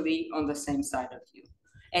eventually on the same side of U.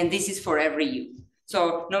 And this is for every U.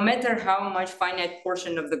 So no matter how much finite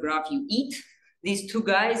portion of the graph you eat, these two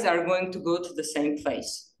guys are going to go to the same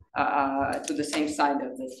place, to the same side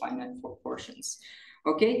of the finite portions.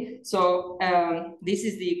 Okay, so this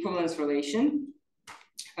is the equivalence relation.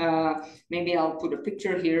 Maybe I'll put a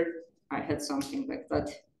picture here. I had something like that.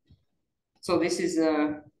 So this is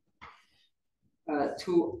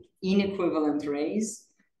two inequivalent rays,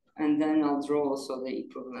 and then I'll draw also the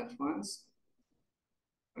equivalent ones.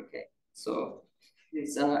 Okay, so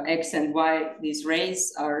these X and Y, these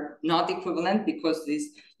rays are not equivalent because this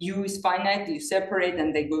U is finite, you separate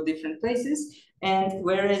and they go different places. And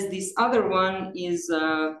whereas this other one is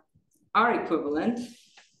are equivalent,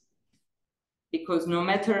 because no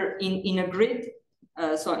matter in a grid,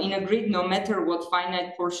 no matter what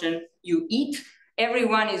finite portion you eat, every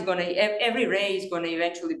ray is going to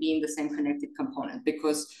eventually be in the same connected component,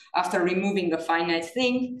 because after removing a finite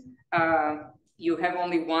thing, you have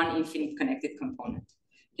only one infinite connected component.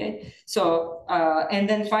 Okay, so and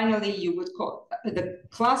then finally you would call the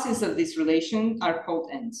classes of this relation are called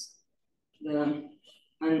ends.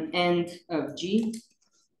 An end of G,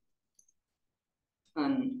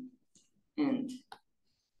 an end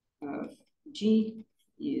of G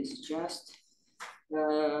is just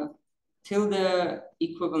tilde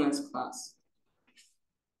equivalence class.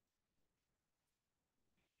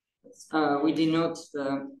 We denote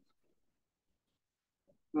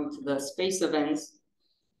the space of ends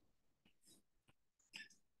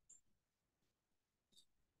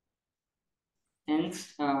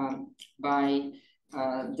by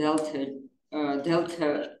delta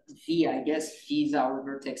V, I guess. V is our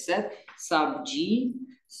vertex set, sub G.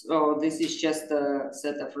 So this is just a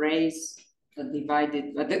set of rays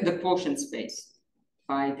divided by the quotient space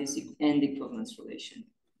by this end equivalence relation.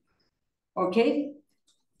 Okay.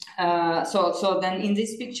 So then in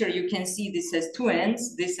this picture, you can see this has two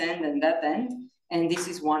ends, this end and that end, and this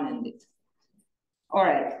is one-ended. All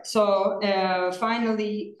right, so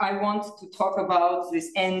finally, I want to talk about this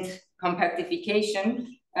end compactification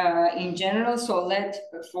in general. So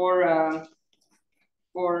for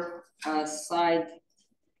side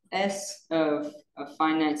S of a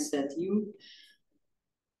finite set U,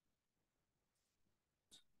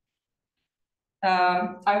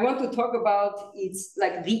 I want to talk about it's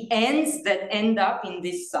like the ends that end up in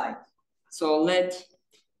this side. So let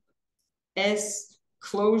S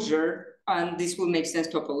closure, and this will make sense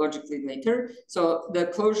topologically later. So the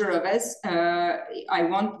closure of S, I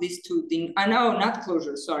want this to think, no, not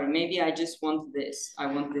closure, sorry. Maybe I just want this. I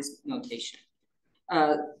want this notation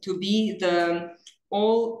to be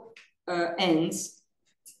all ends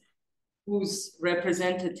whose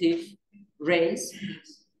representative rays,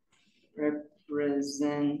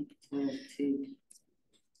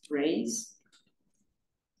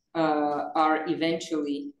 are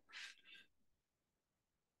eventually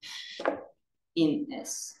in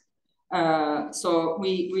S. So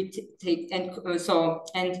we take and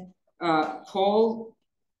call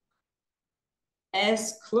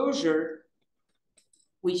S closure,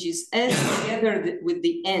 which is S together with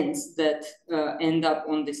the ends that end up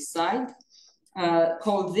on this side.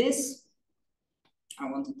 Call this, I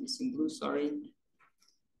wanted this in blue, sorry.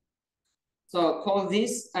 So call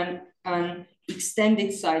this an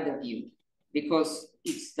extended side of U, because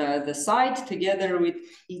it's the side together with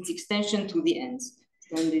its extension to the ends.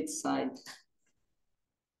 Extended side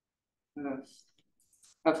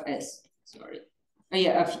of S, sorry. Oh,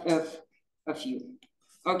 yeah, of U.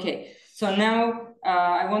 Okay, so now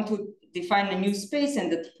I want to define a new space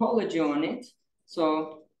and the topology on it.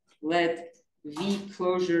 So let V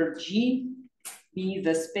closure G be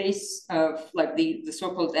the space of like the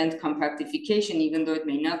so-called end compactification, even though it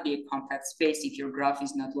may not be a compact space if your graph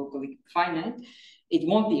is not locally finite. It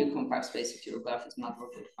won't be a compact space if your graph is not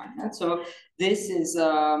locally finite. So this is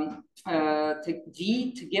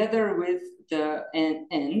V together with the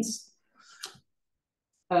ends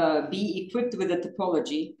be equipped with a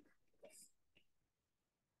topology.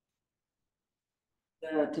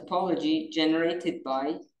 The topology generated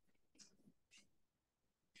by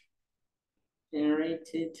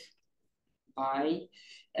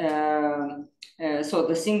so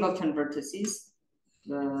the singleton vertices,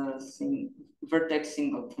 the vertex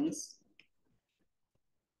singletons.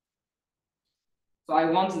 So I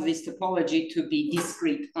want this topology to be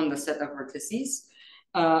discrete on the set of vertices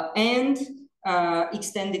and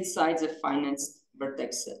extended sides of finite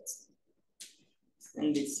vertex sets.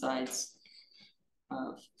 Extended sides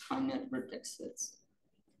of finite vertex sets.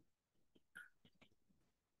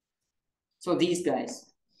 So these guys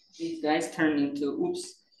turn into,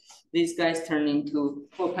 these guys turn into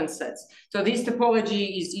open sets. So this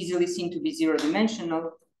topology is easily seen to be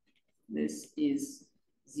zero-dimensional. This is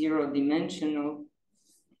zero-dimensional.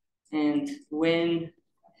 And when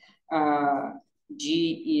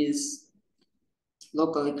G is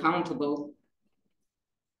locally countable,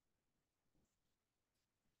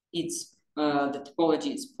 it's the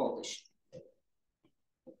topology is Polish.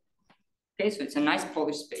 Okay, so it's a nice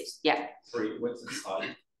Polish space. Yeah. Sorry, what's the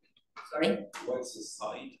side? Sorry? What's a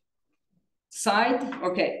side? Side,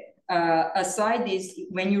 okay. A side is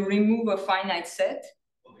when you remove a finite set,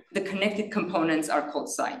 the connected components are called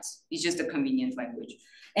sides. It's just a convenient language.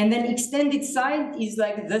 And then extended side is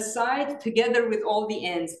like the side together with all the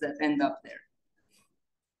ends that end up there.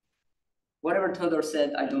 Whatever Todor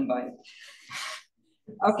said, I don't buy it.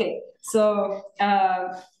 Okay, so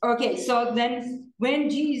then when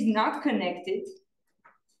G is not connected,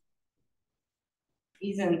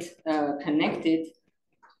 isn't connected,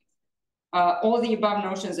 all the above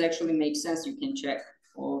notions actually make sense. You can check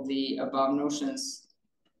all the above notions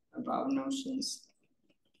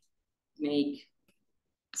make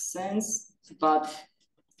sense, but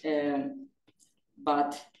the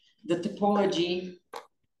topology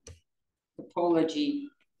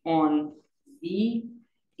on V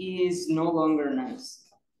is no longer nice.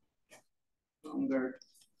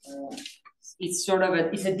 It's sort of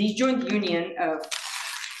it's a disjoint union of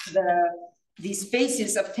the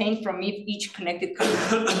spaces obtained from each connected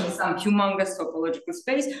component in some humongous topological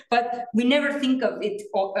space, but we never think of it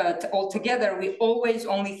altogether. We always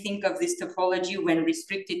only think of this topology when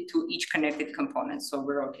restricted to each connected component, so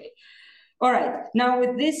we're okay. All right, now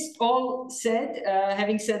with this all said,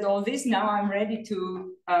 having said all this, now I'm ready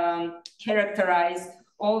to characterize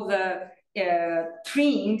all the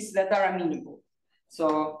treeings that are amenable.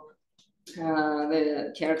 So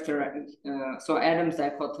the character, so Adams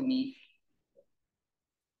dichotomy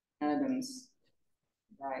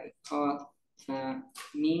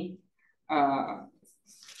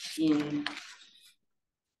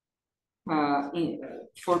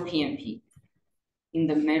for PMP in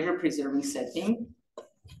the measure preserving setting.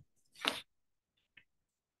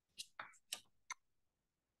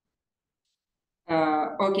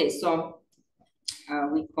 Okay, so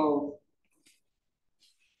we call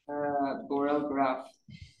Borel graph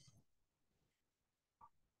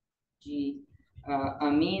G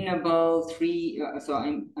amenable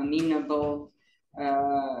amenable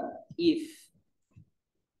if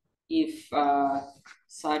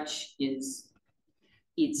such is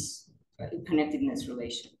its connectedness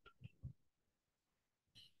relation.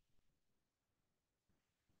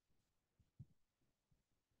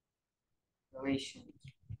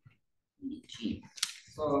 G.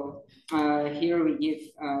 So here we give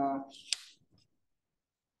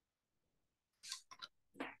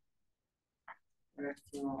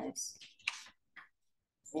characterize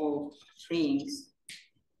all strings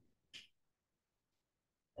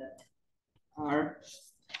that are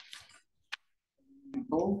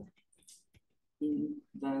amenable in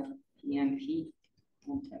the PMP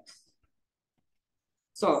context.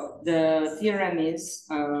 So the theorem is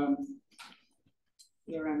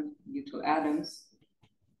theorem due to Adams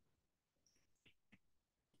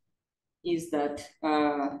is that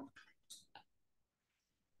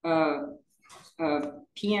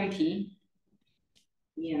PMP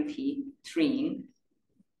treeing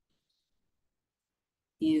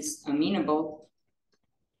is amenable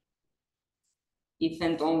if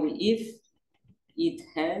and only if it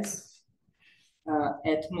has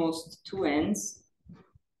at most two ends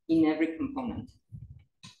in every component.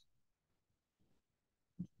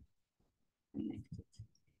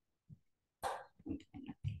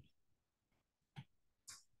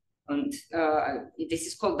 And this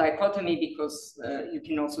is called dichotomy because you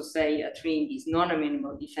can also say a treeing is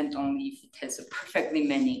non-amenable if and only if it has a perfectly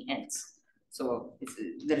many ends. So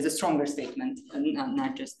there is a stronger statement,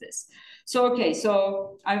 not just this. So, okay,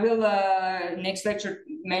 so I will next lecture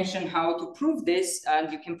mention how to prove this,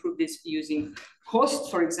 and you can prove this using cost,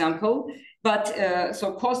 for example. But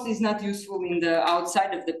so cost is not useful in the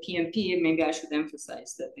outside of the PMP. Maybe I should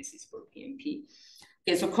emphasize that this is for PMP.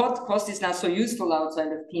 Okay, so cost is not so useful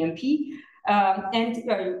outside of PMP.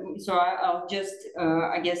 So I'll just,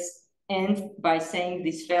 I guess, end by saying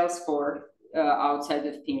this fails for outside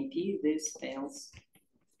of PMP. This fails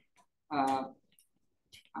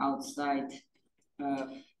outside of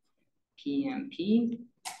PMP,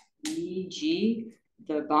 e.g.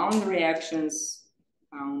 the boundary action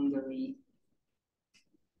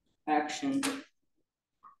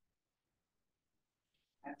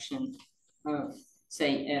of,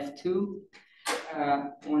 say, F2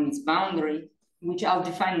 on its boundary, which I'll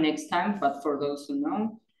define next time, but for those who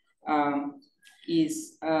know,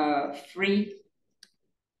 is free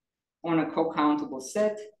on a co-countable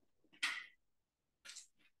set.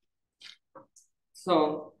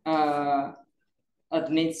 So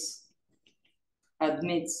admits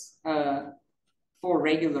for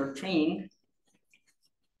regular treeing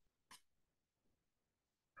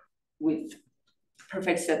with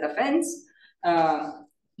perfect set of ends,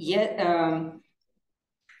 yet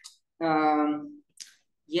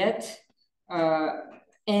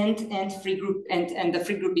and free group, and the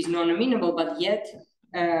free group is non-amenable, but yet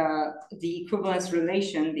the equivalence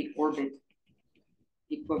relation, the orbit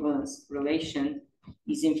equivalence relation,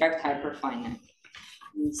 is in fact hyperfinite.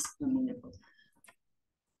 Is amenable.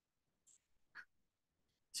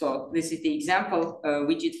 So this is the example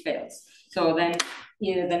which it fails. So then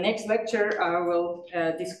in the next lecture, I will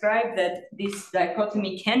describe that this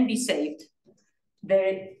dichotomy can be saved.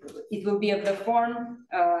 It will be of the form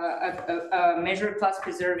a measure class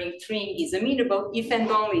preserving string is amenable if and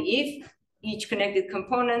only if each connected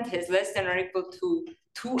component has less than or equal to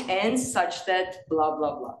 2 n's such that blah,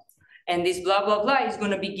 blah, blah. And this blah, blah, blah is going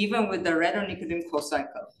to be given with the Radon-Nikodym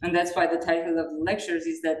cocycle. And that's why the title of the lectures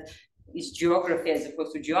is that it's geography as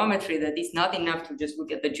opposed to geometry, that it's not enough to just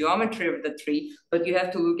look at the geometry of the tree, but you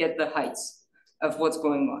have to look at the heights of what's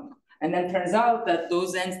going on. And then turns out that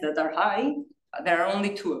those n's that are high, there are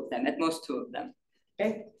only 2 of them, at most 2 of them.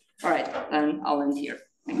 Okay? All right, and I'll end here.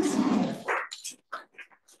 Thanks.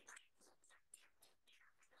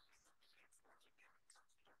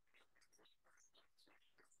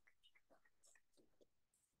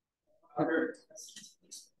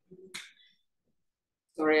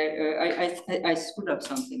 Sorry, I screwed up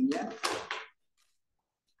something, yeah?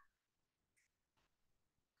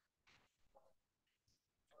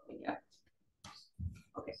 Yeah.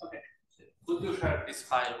 Okay. Could you share this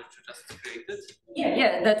file which you just created?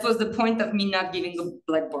 Yeah, that was the point of me not giving a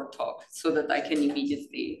Blackboard talk, so that I can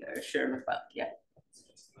immediately share the file, yeah.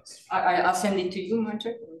 I'll send it to you,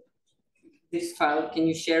 Maciek. This file, can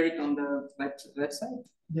you share it on the website?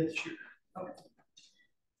 Yes, sure. Okay.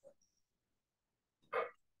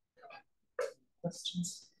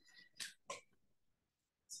 Questions?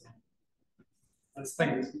 So, let's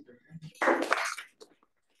thank the speaker.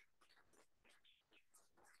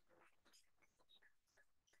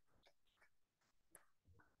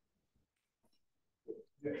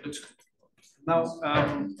 Now,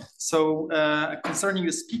 concerning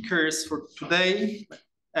the speakers for today,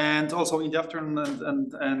 and also in the afternoon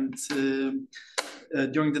and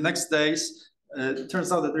during the next days, it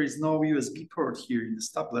turns out that there is no USB port here in this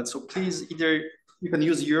tablet. So please, either you can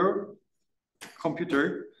use your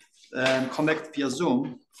computer and connect via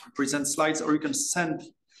Zoom, present slides, or you can send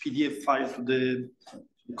PDF file to the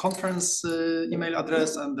conference email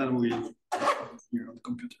address, and then we'll here on the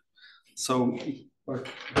computer. So,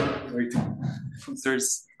 if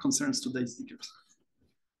there's concerns today's speakers.